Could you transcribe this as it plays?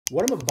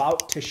What I'm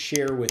about to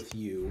share with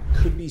you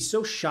could be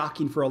so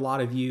shocking for a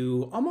lot of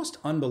you, almost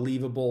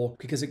unbelievable,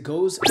 because it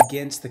goes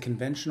against the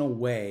conventional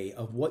way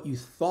of what you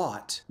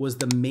thought was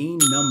the main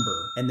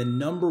number and the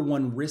number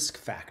one risk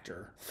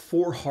factor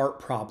for heart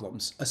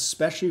problems,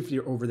 especially if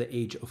you're over the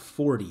age of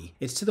 40.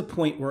 It's to the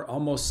point where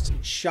almost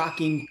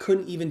shocking,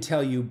 couldn't even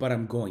tell you, but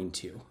I'm going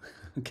to.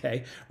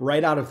 Okay,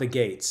 right out of the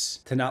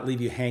gates to not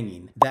leave you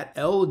hanging. That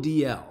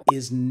LDL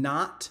is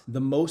not the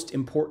most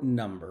important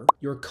number.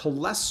 Your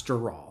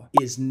cholesterol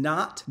is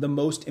not the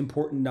most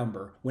important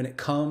number when it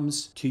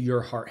comes to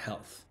your heart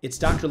health. It's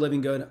Dr.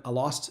 Living Good. I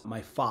lost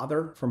my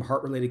father from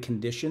heart-related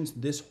conditions.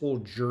 This whole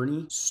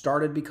journey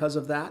started because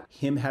of that.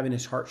 Him having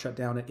his heart shut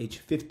down at age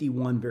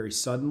 51 very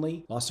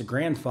suddenly. Lost a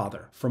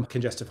grandfather from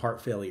congestive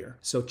heart failure.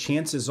 So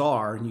chances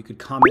are, and you could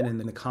comment in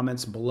the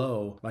comments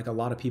below, like a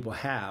lot of people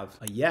have,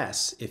 a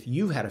yes, if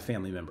you've had a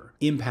family member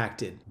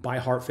impacted by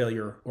heart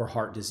failure or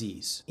heart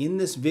disease. In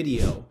this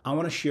video, I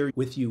want to share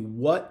with you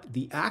what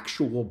the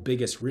actual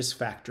biggest risk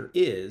factor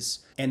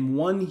is, and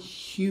one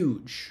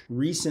huge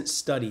recent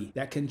study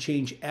that can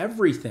change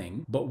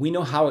everything, but we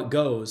know how it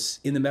goes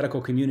in the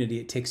medical community.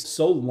 It takes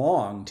so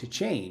long to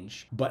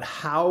change, but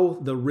how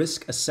the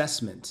risk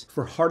assessment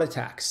for heart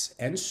attacks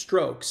and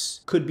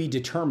strokes could be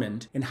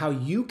determined, and how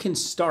you can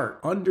start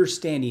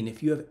understanding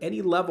if you have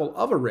any level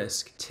of a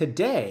risk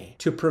today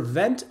to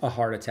prevent a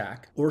heart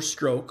attack or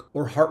stroke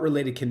or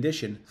heart-related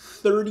condition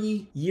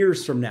 30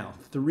 years from now,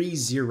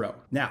 3-0.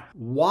 Now,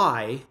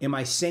 why am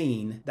I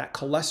saying that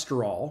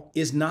cholesterol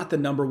is not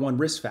the number one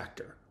risk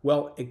factor?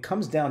 Well, it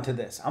comes down to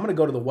this. I'm going to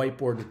go to the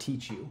whiteboard to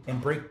teach you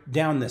and break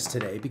down this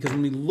today, because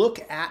when we look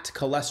at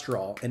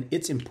cholesterol and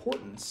its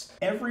importance,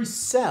 every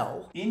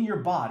cell in your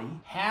body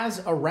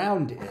has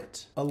around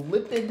it a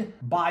lipid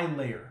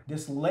bilayer,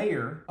 this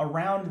layer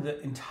around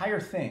the entire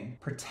thing,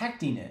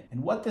 protecting it.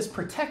 And what this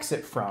protects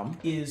it from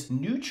is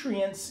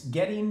nutrients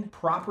getting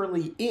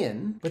properly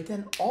in, but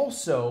then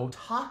also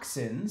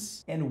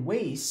toxins and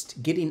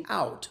waste getting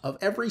out of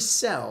every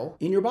cell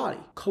in your body.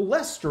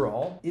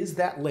 Cholesterol is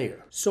that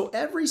layer. So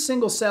every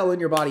single cell in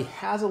your body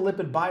has a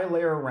lipid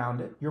bilayer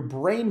around it. Your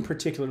brain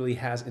particularly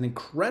has an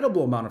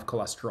incredible amount of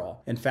cholesterol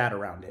and fat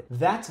around it.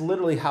 That's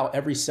literally how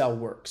every cell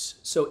works.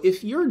 So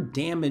if you're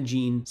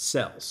damaging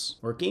cells,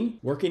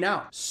 working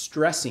out,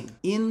 stressing,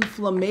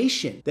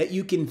 inflammation that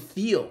you can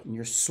feel in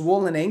your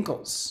swollen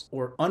ankles,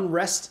 or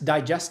unrest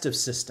digestive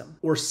system,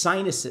 or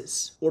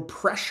sinuses, or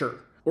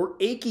pressure, or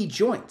achy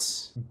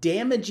joints,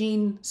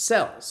 damaging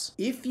cells.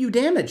 If you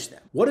damage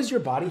them, what does your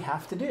body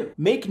have to do?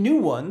 Make new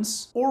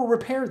ones or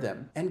repair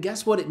them. And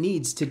guess what it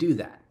needs to do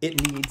that? It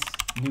needs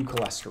new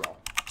cholesterol.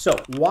 So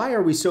why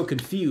are we so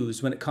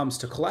confused when it comes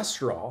to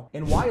cholesterol?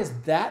 And why is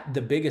that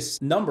the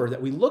biggest number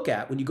that we look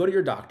at when you go to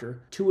your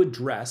doctor to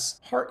address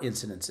heart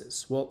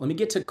incidences? Well, let me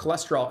get to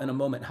cholesterol in a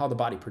moment, how the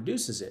body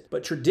produces it.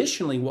 But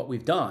traditionally what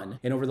we've done,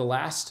 and over the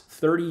last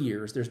 30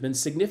 years, there's been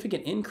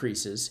significant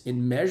increases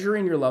in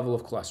measuring your level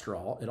of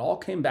cholesterol. It all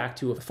came back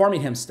to a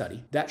Framingham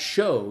study that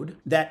showed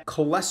that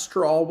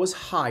cholesterol was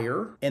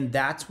higher, and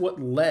that's what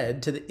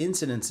led to the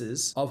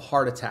incidences of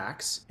heart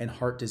attacks and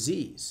heart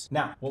disease.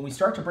 Now, when we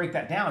start to break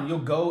that down, you'll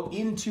go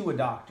into a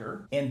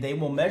doctor and they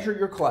will measure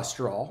your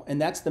cholesterol, and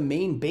that's the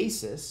main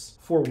basis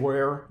for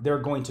where they're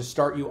going to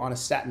start you on a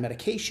statin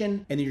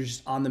medication, and then you're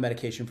just on the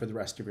medication for the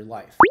rest of your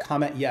life.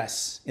 Comment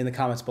yes in the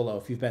comments below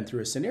if you've been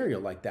through a scenario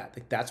like that.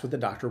 That's what the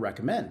doctor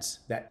recommends,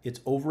 that it's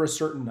over a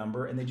certain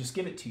number and they just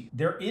give it to you.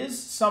 There is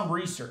some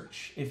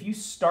research, if you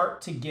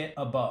start to get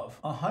above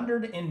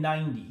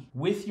 190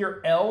 with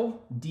your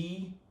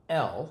LDL,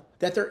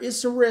 that there is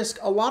some risk.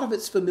 A lot of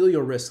it's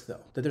familial risk, though,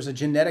 that there's a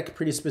genetic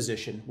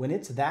predisposition when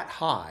it's that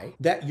high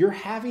that you're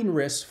having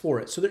risks for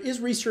it. So there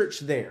is research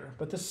there,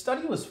 but the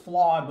study was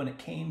flawed when it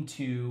came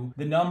to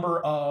the number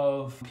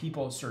of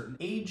people at certain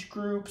age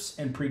groups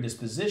and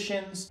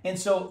predispositions. And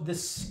so the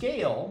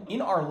scale in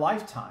our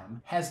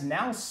lifetime has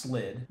now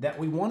slid that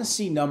we want to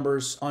see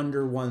numbers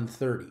under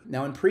 130.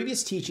 Now, in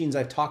previous teachings,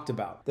 I've talked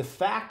about the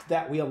fact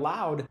that we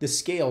allowed the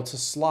scale to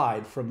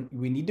slide from,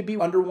 we need to be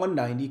under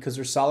 190 because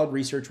there's solid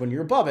research when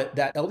you're above it,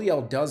 that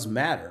LDL does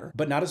matter,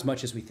 but not as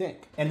much as we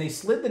think. And they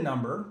slid the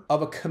number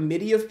of a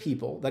committee of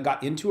people that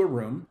got into a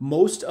room.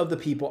 Most of the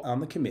people on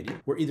the committee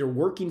were either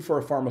working for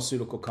a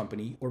pharmaceutical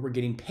company or were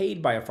getting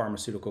paid by a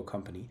pharmaceutical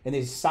company. And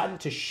they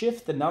decided to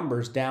shift the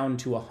numbers down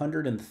to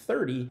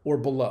 130 or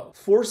below,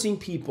 forcing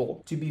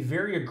people to be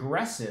very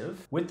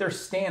aggressive with their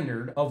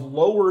standard of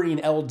lowering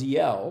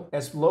LDL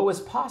as low as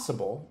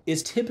possible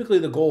is typically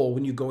the goal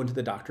when you go into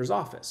the doctor's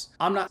office.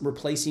 I'm not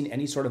replacing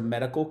any sort of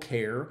medical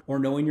care or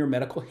knowing your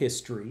medical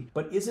history,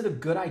 but is it a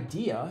good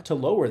idea to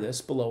lower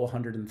this below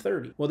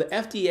 130? Well, the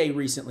FDA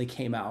recently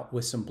came out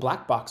with some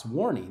black box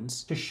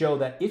warnings to show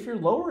that if you're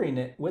lowering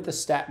it with a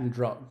statin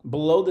drug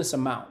below this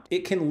amount,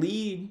 it can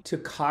lead to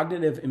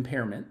cognitive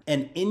impairment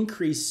and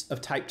increase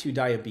of type 2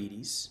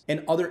 diabetes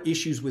and other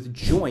issues with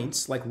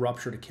joints like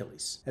ruptured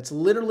Achilles. That's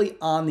literally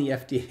on the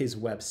FDA's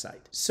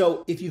website.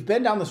 So if you've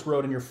been down this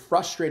road and you're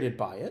frustrated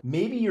by it,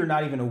 maybe you're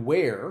not even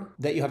aware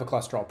that you have a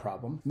cholesterol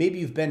problem. Maybe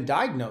you've been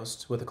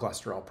diagnosed with a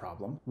cholesterol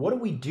problem. What do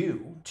we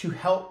do to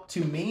help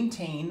to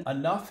maintain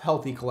enough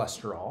healthy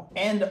cholesterol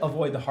and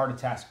avoid the heart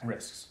attack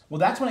risks? Well,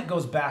 that's when it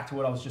goes back to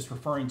what I was just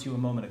referring to a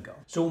moment ago.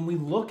 So when we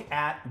look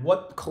at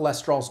what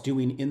cholesterol is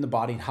doing in the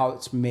body and how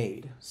it's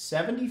made,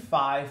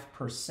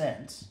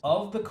 75%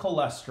 of the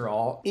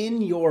cholesterol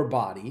in your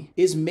body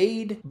is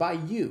made by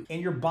you.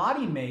 And your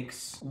body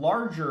makes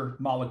larger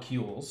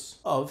molecules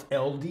of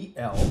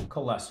LDL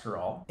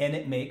cholesterol, and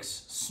it makes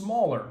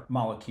smaller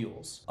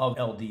molecules of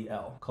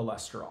LDL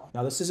cholesterol.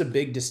 Now, this is a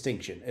big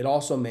distinction. It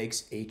also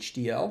makes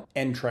HDL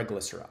and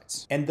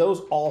triglycerides, and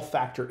those all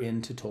factor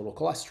into total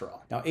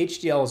cholesterol. Now,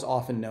 HDL is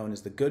often known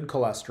as the good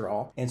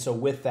cholesterol, and so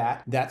with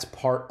that, that's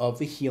part of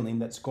the healing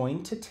that's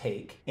going to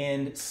take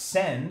and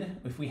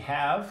send, if we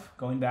have,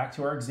 going back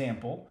to our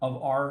example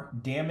of our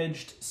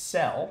damaged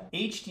cell,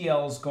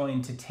 HDL is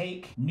going to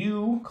take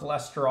new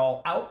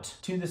cholesterol out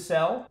to the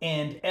cell,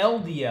 and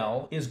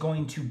LDL is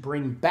going to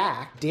bring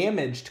back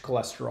damaged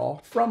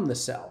cholesterol from the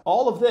cell.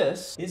 All of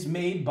this is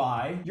made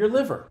by your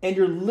liver, and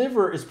your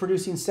liver is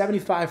producing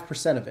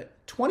 75% of it.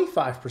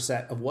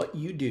 25% of what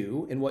you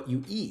do and what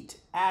you eat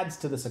adds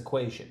to this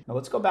equation. Now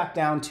let's go back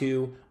down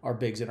to our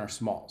bigs and our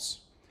smalls.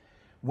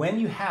 When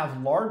you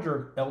have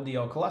larger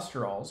LDL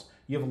cholesterols,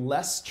 you have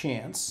less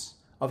chance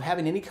of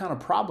having any kind of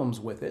problems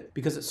with it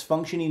because it's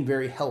functioning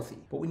very healthy.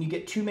 But when you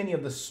get too many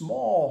of the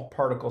small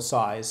particle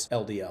size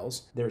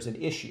LDLs, there's an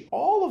issue.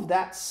 All of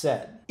that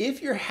said,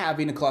 if you're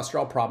having a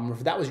cholesterol problem, or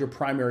if that was your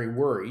primary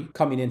worry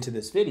coming into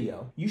this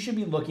video, you should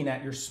be looking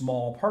at your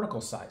small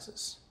particle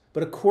sizes.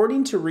 But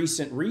according to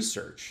recent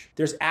research,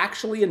 there's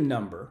actually a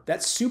number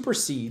that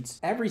supersedes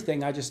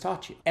everything I just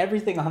taught you.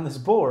 Everything on this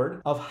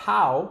board of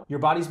how your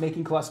body's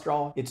making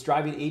cholesterol, it's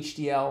driving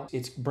HDL,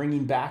 it's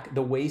bringing back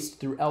the waste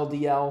through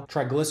LDL,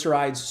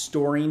 triglycerides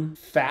storing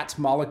fat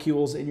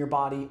molecules in your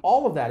body.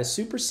 All of that is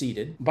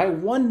superseded by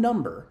one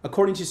number,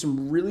 according to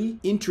some really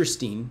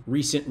interesting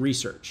recent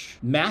research.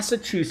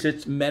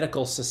 Massachusetts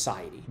Medical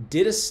Society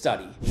did a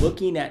study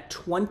looking at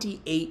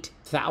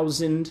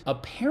 28,000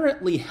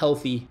 apparently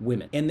healthy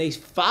women, and they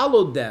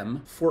followed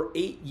them for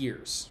 8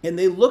 years. And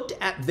they looked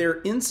at their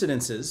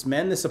incidences,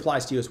 men, this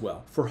applies to you as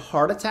well, for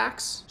heart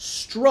attacks,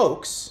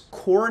 strokes,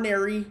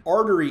 coronary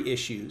artery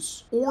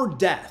issues, or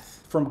death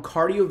from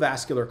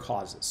cardiovascular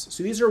causes.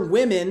 So these are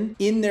women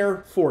in their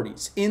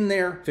 40s, in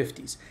their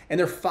 50s, and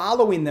they're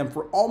following them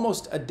for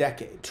almost a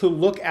decade to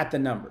look at the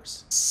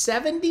numbers.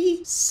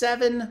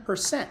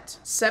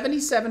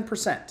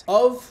 77%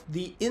 of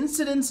the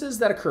incidences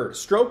that occurred,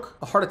 stroke,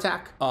 a heart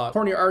attack, a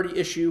coronary artery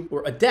issue,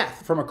 or a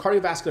death from a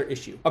cardiovascular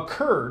issue,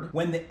 occurred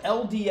when the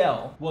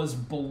LDL was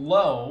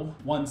below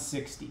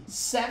 160.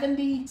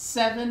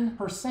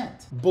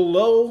 77%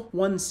 below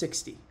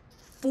 160.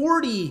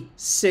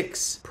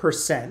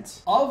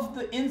 46% of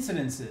the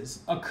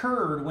incidences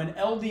occurred when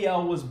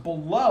LDL was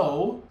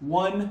below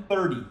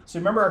 130. So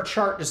remember our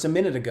chart just a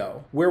minute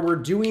ago where we're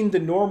doing the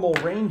normal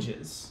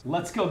ranges.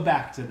 Let's go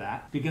back to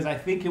that because I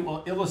think it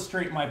will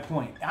illustrate my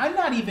point. I'm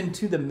not even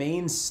to the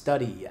main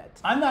study yet.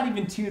 I'm not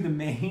even to the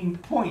main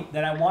point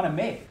that I want to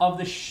make of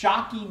the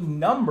shocking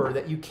number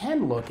that you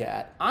can look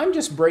at. I'm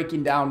just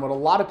breaking down what a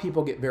lot of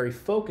people get very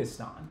focused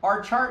on.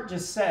 Our chart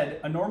just said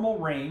a normal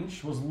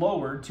range was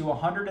lowered to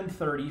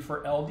 130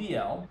 for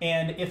LDL,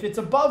 and if it's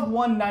above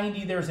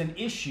 190, there's an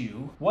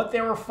issue. What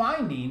they were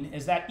finding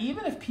is that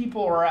even if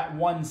people are at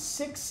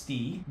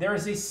 160, there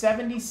is a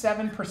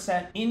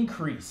 77%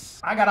 increase.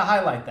 I gotta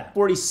highlight that.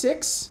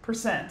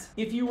 46%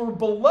 if you were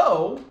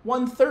below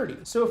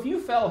 130. So if you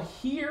fell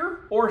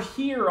here or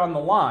here on the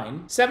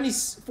line,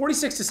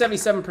 46 to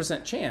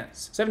 77%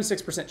 chance,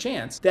 76%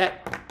 chance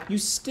that you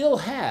still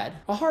had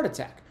a heart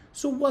attack.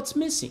 So what's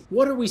missing?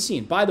 What are we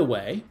seeing? By the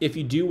way, if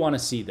you do want to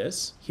see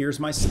this, here's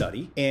my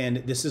study.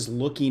 And this is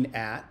looking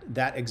at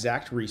that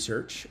exact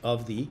research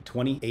of the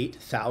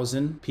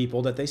 28,000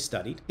 people that they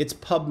studied. It's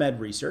PubMed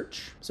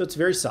research, so it's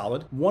very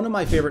solid. One of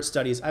my favorite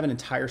studies, I have an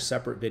entire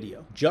separate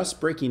video just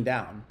breaking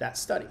down that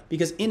study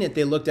because in it,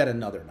 they looked at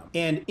another number.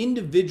 And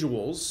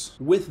individuals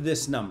with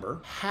this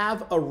number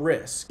have a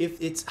risk.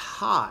 If it's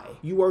high,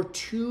 you are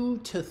 2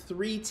 to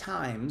 3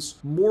 times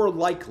more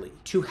likely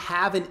to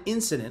have an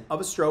incident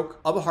of a stroke,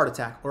 of a heart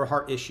attack, or a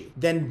heart issue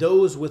than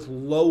those with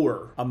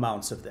lower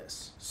amounts of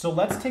this. So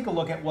let's take a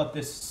look at what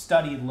this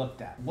study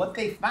looked at. What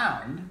they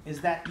found is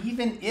that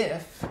even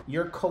if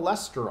your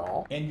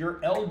cholesterol and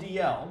your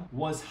LDL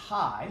was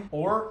high,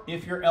 or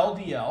if your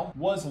LDL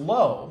was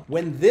low,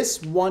 when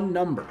this one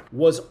number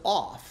was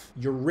off,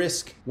 your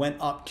risk went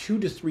up 2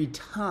 to 3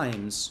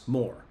 times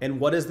more. And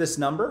what is this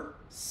number?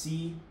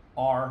 CRP.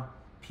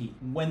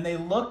 When they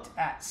looked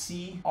at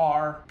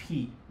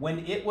CRP,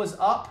 when it was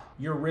up,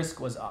 your risk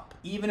was up.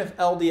 Even if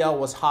LDL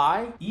was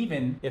high,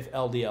 even if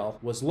LDL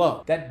was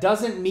low. That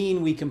doesn't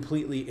mean we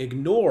completely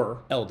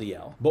ignore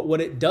LDL, but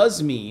what it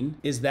does mean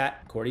is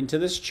that, according to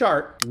this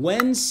chart,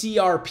 when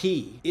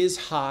CRP is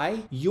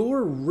high,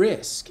 your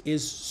risk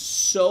is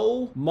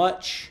so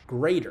much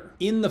greater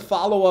in the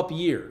follow-up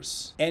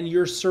years, and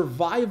your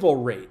survival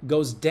rate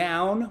goes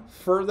down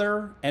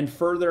further and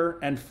further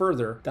and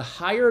further. The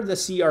higher the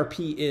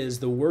CRP is,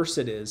 the worse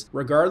it is,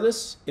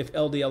 regardless if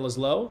LDL is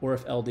low or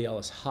if LDL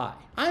is high.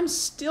 I'm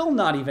still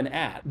not even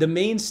at the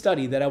main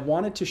study that I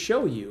wanted to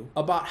show you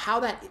about how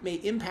that may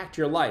impact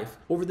your life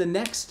over the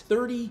next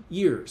 30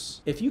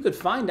 years. If you could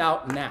find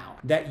out now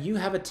that you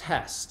have a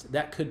test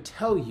that could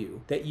tell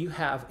you that you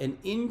have an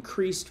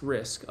increased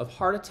risk of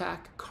heart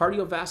attack,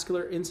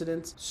 cardiovascular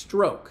incidents,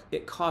 stroke,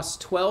 it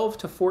costs $12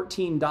 to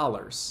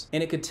 $14,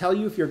 and it could tell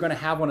you if you're going to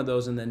have one of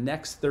those in the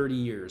next 30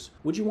 years.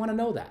 Would you want to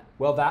know that?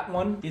 Well, that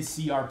one is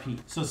CRP.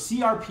 So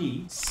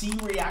CRP,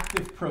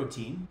 C-reactive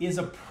protein, is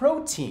a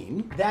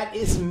protein that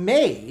is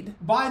made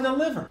by the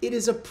liver. It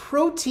is a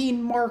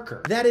protein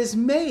marker that is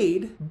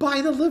made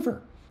by the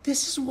liver.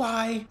 This is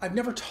why I've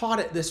never taught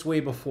it this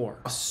way before.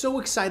 I'm so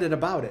excited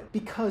about it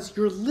because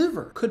your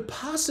liver could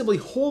possibly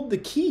hold the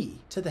key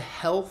to the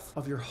health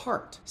of your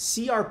heart.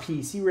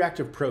 CRP,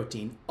 C-reactive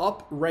protein,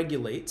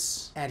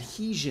 upregulates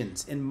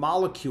adhesions in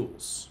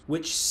molecules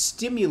which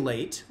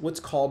stimulate what's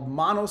called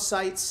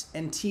monocytes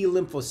and T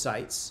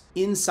lymphocytes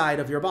inside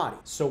of your body.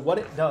 So what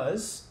it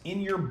does in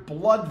your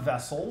blood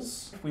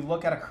vessels, if we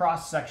look at a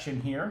cross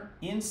section here,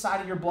 inside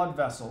of your blood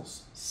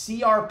vessels,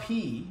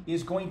 CRP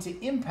is going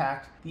to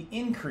impact the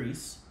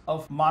increase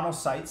of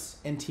monocytes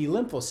and T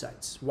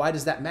lymphocytes. Why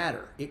does that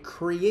matter? It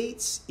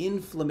creates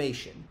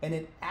inflammation and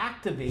it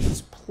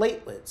activates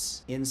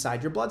platelets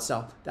inside your blood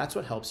cell. That's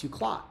what helps you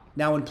clot.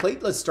 Now, when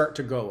platelets start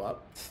to go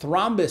up,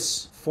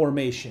 thrombus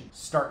formation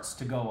starts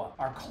to go up.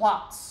 Our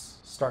clots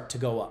start to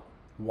go up.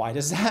 Why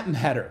does that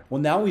matter? Well,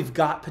 now we've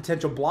got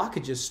potential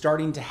blockages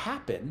starting to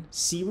happen.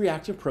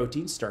 C-reactive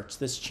protein starts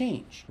this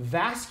change.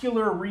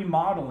 Vascular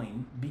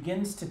remodeling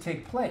begins to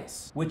take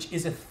place, which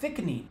is a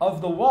thickening of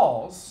the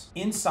walls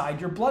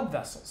inside your blood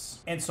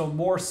vessels. And so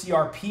more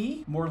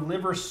CRP, more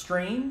liver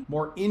strain,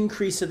 more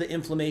increase of the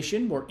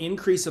inflammation, more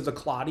increase of the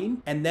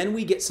clotting, and then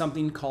we get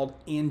something called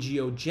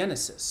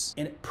angiogenesis.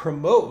 And it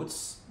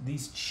promotes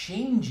these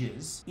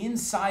changes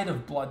inside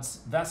of blood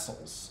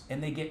vessels,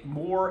 and they get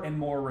more and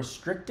more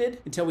restricted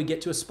until we get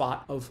to a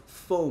spot of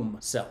foam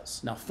cells.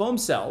 Now, foam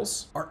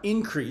cells are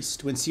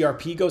increased when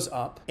CRP goes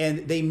up,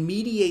 and they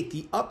mediate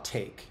the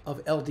uptake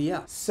of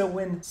LDL. So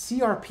when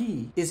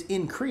CRP is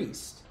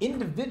increased,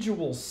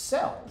 individual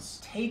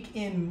cells take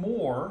in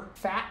more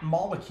fat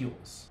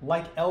molecules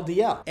like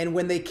LDL. And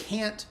when they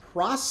can't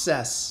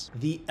process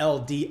the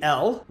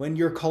LDL, when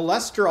your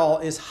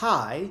cholesterol is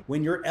high,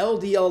 when your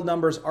LDL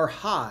numbers are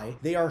high,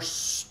 they are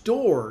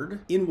stored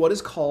in what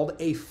is called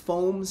a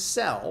foam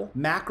cell.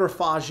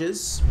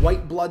 Macrophages,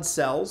 white blood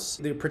cells,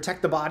 they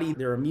protect the body,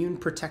 they're immune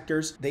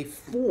protectors. They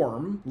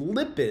form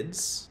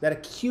lipids that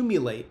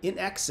accumulate in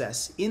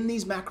excess in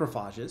these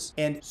macrophages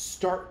and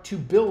start to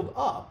build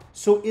up.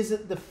 So is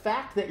it the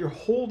fact that you're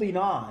holding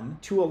on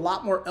to a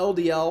lot more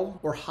LDL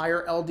or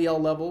higher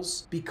LDL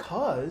levels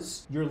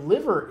because your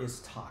liver is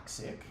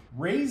toxic,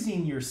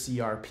 raising your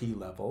CRP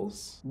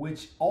levels,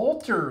 which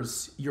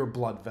alters your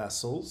blood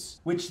vessels,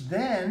 which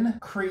then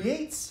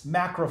creates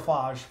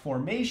macrophage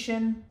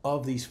formation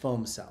of these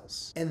foam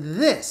cells. And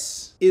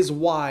this is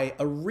why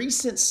a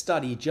recent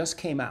study just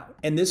came out,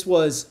 and this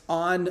was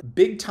on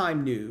big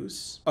time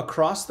news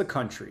across the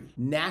country.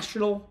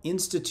 National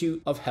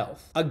Institute of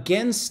Health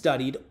again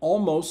studied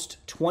almost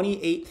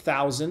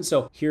 28,000.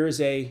 So here's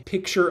a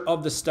picture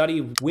of the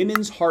study.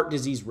 Women's heart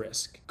disease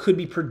risk could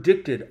be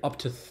predicted up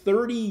to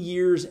 30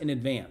 years in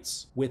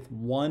advance with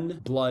one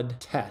blood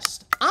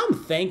test. I'm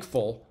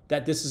thankful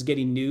that this is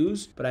getting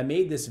news, but I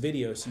made this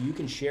video so you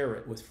can share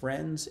it with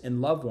friends and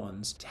loved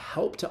ones to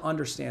help to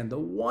understand the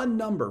one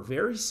number,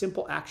 very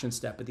simple action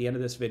step at the end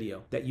of this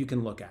video that you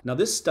can look at. Now,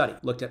 this study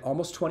looked at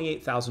almost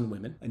 28,000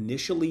 women,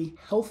 initially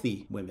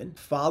healthy women,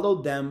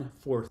 followed them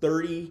for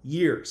 30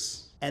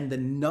 years. And the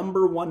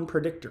number one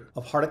predictor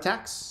of heart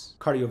attacks,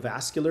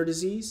 cardiovascular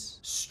disease,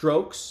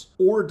 strokes,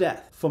 or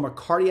death from a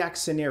cardiac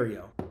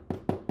scenario,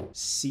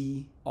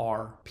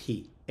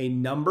 CRP. A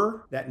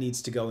number that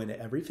needs to go into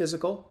every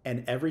physical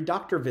and every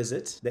doctor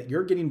visit that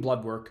you're getting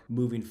blood work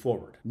moving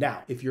forward.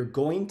 Now, if you're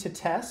going to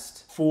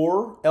test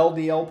for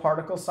LDL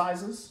particle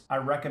sizes, I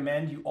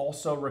recommend you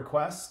also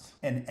request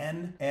an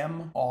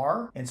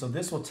NMR. And so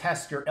this will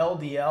test your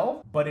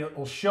LDL, but it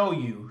will show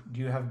you, do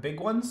you have big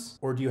ones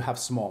or do you have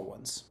small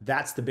ones?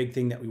 That's the big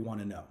thing that we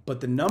want to know.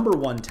 But the number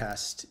one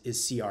test is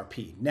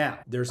CRP. Now,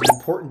 there's an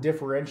important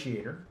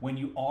differentiator when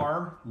you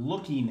are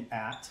looking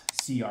at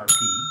CRP,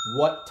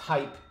 what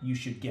type you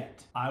should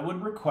get. I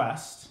would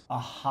request a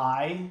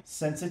high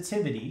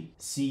sensitivity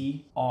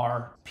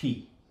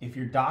CRP. If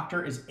your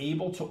doctor is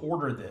able to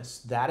order this,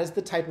 that is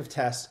the type of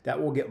test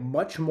that will get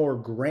much more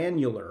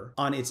granular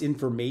on its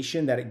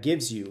information that it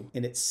gives you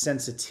in its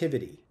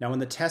sensitivity. Now, when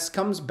the test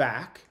comes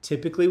back,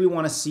 typically we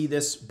want to see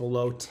this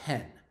below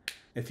 10.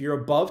 If you're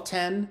above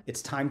 10,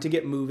 it's time to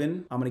get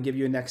moving. I'm going to give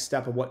you a next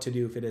step of what to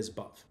do if it is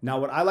above. Now,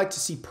 what I like to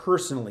see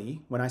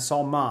personally, when I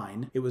saw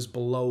mine, it was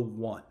below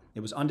 1. It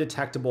was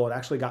undetectable. It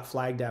actually got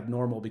flagged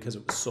abnormal because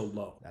it was so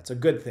low. That's a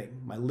good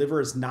thing. My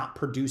liver is not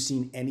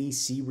producing any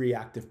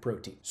C-reactive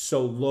protein.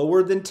 So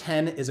lower than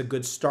 10 is a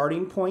good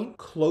starting point.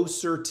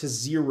 Closer to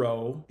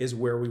 0 is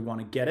where we want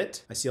to get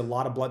it. I see a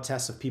lot of blood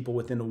tests of people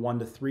within the 1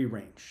 to 3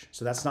 range.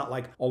 So that's not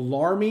like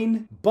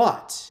alarming,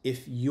 but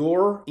if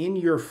you're in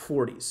your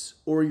 40s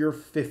or your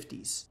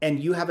 50s and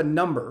you have a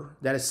number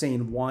that is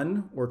saying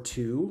 1 or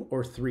 2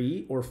 or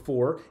 3 or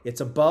 4,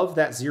 it's above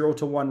that 0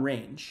 to 1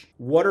 range.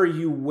 What are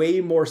you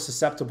way more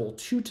susceptible,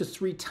 2 to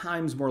 3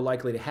 times more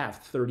likely to have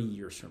 30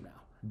 years from now?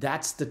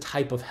 That's the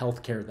type of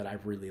healthcare that I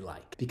really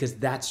like, because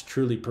that's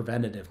truly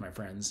preventative, my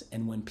friends.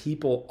 And when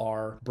people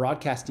are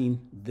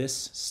broadcasting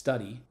this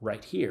study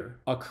right here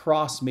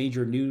across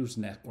major news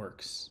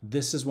networks,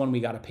 this is one we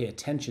got to pay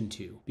attention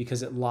to,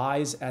 because it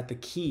lies at the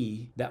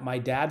key that my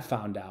dad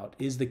found out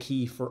is the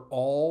key for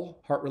all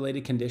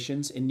heart-related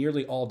conditions and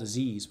nearly all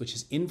disease, which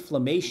is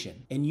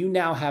inflammation. And you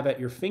now have at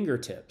your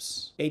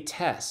fingertips a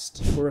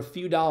test for a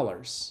few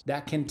dollars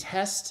that can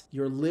test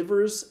your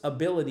liver's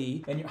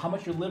ability and how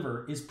much your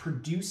liver is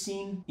producing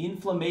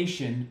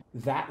inflammation.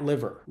 That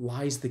liver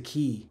lies the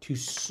key to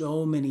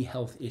so many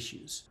health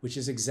issues, which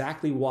is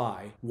exactly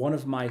why one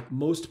of my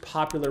most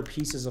popular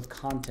pieces of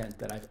content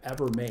that I've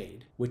ever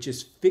made, which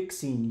is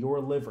fixing your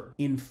liver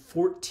in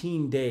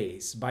 14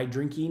 days by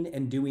drinking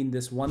and doing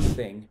this one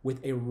thing with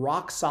a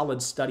rock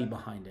solid study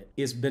behind it,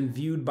 has been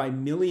viewed by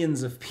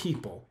millions of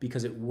people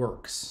because it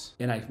works.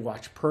 And I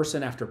watch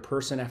person after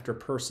person after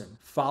person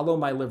follow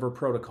my liver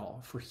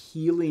protocol for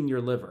healing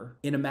your liver.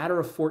 In a matter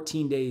of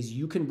 14 days,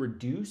 you can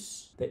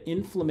reduce the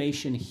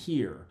inflammation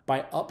here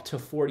by up to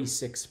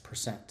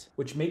 46%,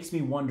 which makes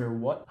me wonder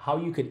how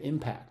you could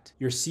impact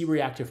your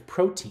C-reactive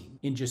protein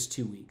in just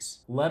 2 weeks,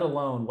 let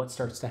alone what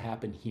starts to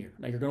happen here.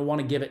 Now, you're going to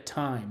want to give it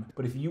time,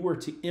 but if you were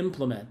to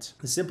implement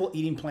a simple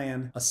eating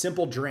plan, a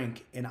simple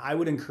drink, and I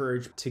would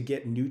encourage to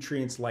get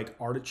nutrients like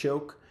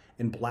artichoke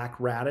and black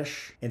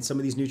radish and some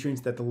of these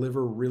nutrients that the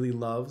liver really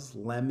loves,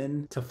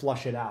 lemon, to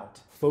flush it out.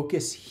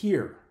 Focus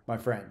here, my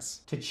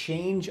friends, to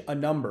change a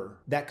number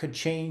that could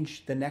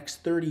change the next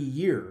 30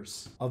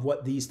 years of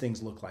what these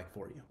things look like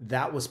for you.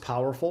 That was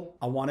powerful.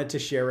 I wanted to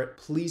share it.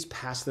 Please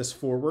pass this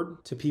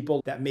forward to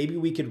people that maybe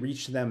we could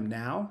reach them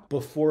now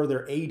before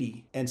they're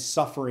 80 and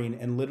suffering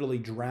and literally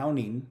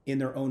drowning in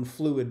their own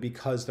fluid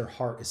because their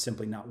heart is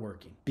simply not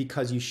working.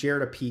 Because you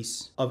shared a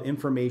piece of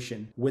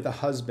information with a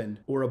husband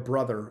or a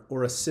brother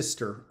or a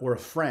sister or a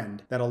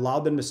friend that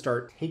allowed them to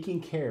start taking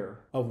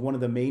care of one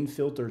of the main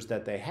filters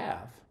that they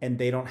have, and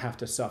they don't have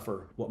to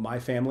suffer what my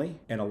family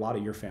and a lot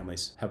of your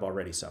families have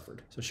already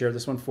suffered. So share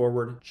this one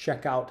forward.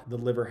 Check out the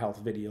liver health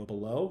video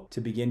below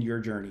to begin your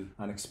journey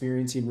on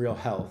experiencing real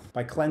health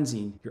by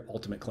cleansing your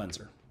ultimate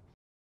cleanser.